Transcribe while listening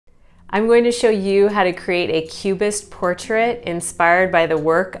I'm going to show you how to create a Cubist portrait inspired by the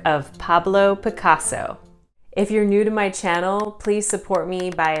work of Pablo Picasso. If you're new to my channel, please support me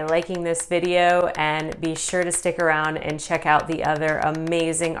by liking this video and be sure to stick around and check out the other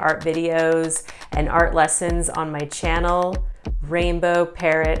amazing art videos and art lessons on my channel, Rainbow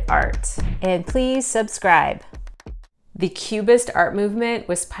Parrot Art. And please subscribe. The Cubist art movement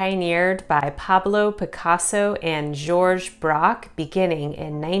was pioneered by Pablo Picasso and Georges Braque beginning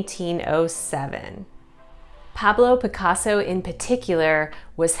in 1907. Pablo Picasso in particular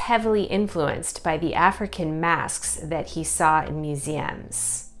was heavily influenced by the African masks that he saw in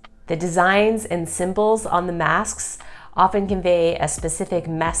museums. The designs and symbols on the masks often convey a specific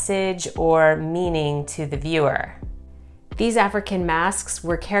message or meaning to the viewer. These African masks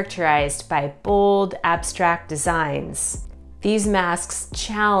were characterized by bold, abstract designs. These masks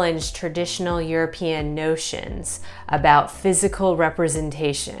challenged traditional European notions about physical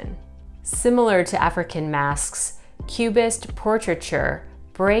representation. Similar to African masks, Cubist portraiture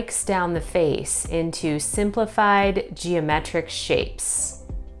breaks down the face into simplified geometric shapes.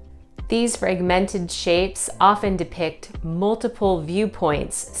 These fragmented shapes often depict multiple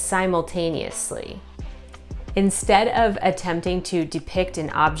viewpoints simultaneously. Instead of attempting to depict an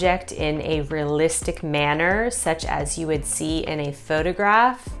object in a realistic manner, such as you would see in a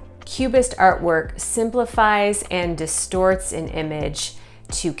photograph, Cubist artwork simplifies and distorts an image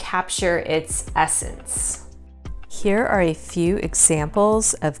to capture its essence. Here are a few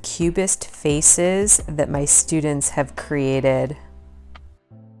examples of Cubist faces that my students have created.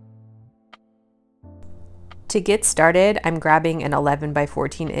 To get started, I'm grabbing an 11 by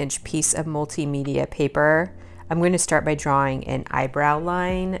 14 inch piece of multimedia paper. I'm going to start by drawing an eyebrow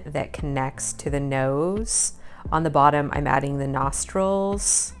line that connects to the nose. On the bottom, I'm adding the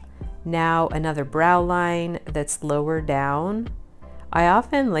nostrils. Now another brow line that's lower down. I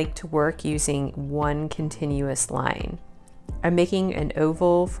often like to work using one continuous line. I'm making an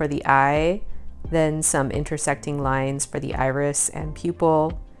oval for the eye, then some intersecting lines for the iris and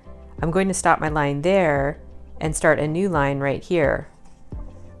pupil. I'm going to stop my line there and start a new line right here.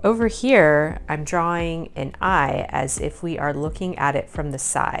 Over here, I'm drawing an eye as if we are looking at it from the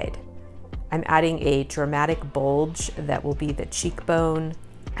side. I'm adding a dramatic bulge that will be the cheekbone.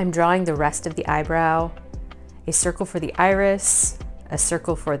 I'm drawing the rest of the eyebrow, a circle for the iris, a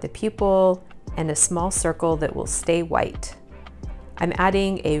circle for the pupil, and a small circle that will stay white. I'm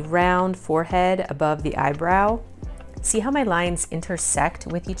adding a round forehead above the eyebrow. See how my lines intersect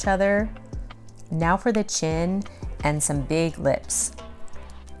with each other? Now for the chin and some big lips.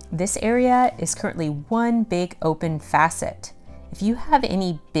 This area is currently one big open facet. If you have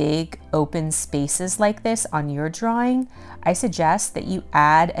any big open spaces like this on your drawing, I suggest that you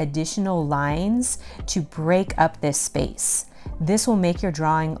add additional lines to break up this space. This will make your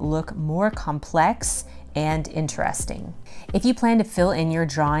drawing look more complex and interesting. If you plan to fill in your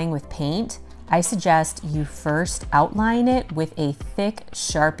drawing with paint, I suggest you first outline it with a thick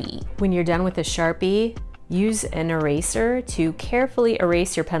Sharpie. When you're done with the Sharpie, use an eraser to carefully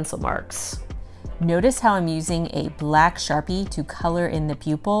erase your pencil marks. Notice how I'm using a black Sharpie to color in the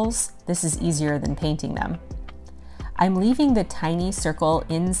pupils. This is easier than painting them. I'm leaving the tiny circle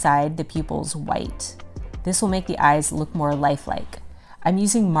inside the pupils white. This will make the eyes look more lifelike. I'm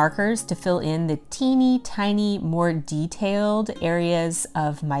using markers to fill in the teeny tiny, more detailed areas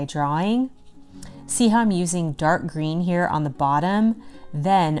of my drawing. See how I'm using dark green here on the bottom,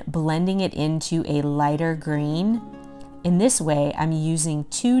 then blending it into a lighter green. In this way, I'm using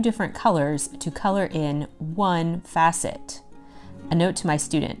two different colors to color in one facet. A note to my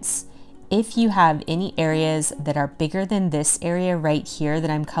students, if you have any areas that are bigger than this area right here that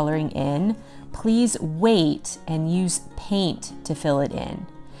I'm coloring in, please wait and use paint to fill it in.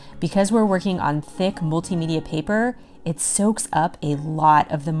 Because we're working on thick multimedia paper, it soaks up a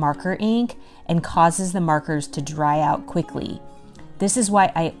lot of the marker ink and causes the markers to dry out quickly. This is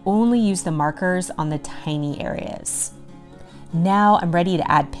why I only use the markers on the tiny areas. Now I'm ready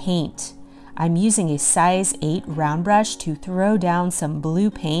to add paint. I'm using a size 8 round brush to throw down some blue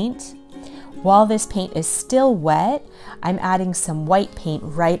paint. While this paint is still wet, I'm adding some white paint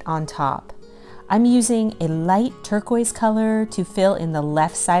right on top. I'm using a light turquoise color to fill in the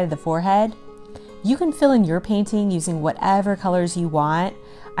left side of the forehead. You can fill in your painting using whatever colors you want.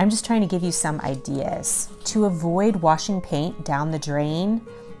 I'm just trying to give you some ideas. To avoid washing paint down the drain,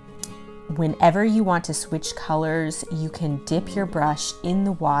 whenever you want to switch colors, you can dip your brush in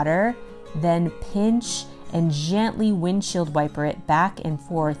the water, then pinch and gently windshield wiper it back and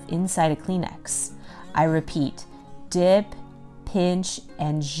forth inside a Kleenex. I repeat, dip, pinch,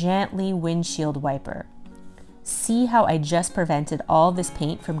 and gently windshield wiper. See how I just prevented all this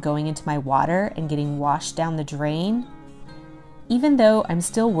paint from going into my water and getting washed down the drain? Even though I'm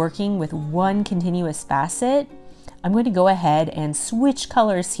still working with one continuous facet, I'm going to go ahead and switch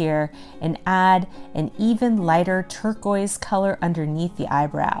colors here and add an even lighter turquoise color underneath the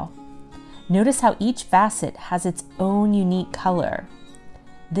eyebrow. Notice how each facet has its own unique color.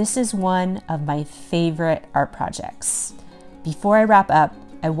 This is one of my favorite art projects. Before I wrap up,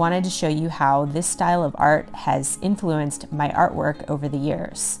 I wanted to show you how this style of art has influenced my artwork over the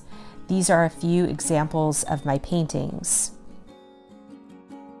years. These are a few examples of my paintings.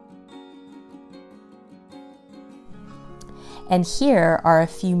 And here are a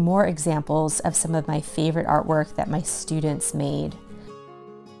few more examples of some of my favorite artwork that my students made.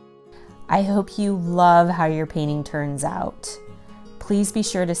 I hope you love how your painting turns out. Please be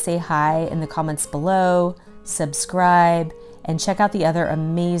sure to say hi in the comments below, subscribe, and check out the other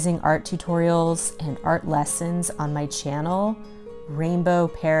amazing art tutorials and art lessons on my channel, Rainbow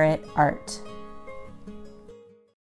Parrot Art.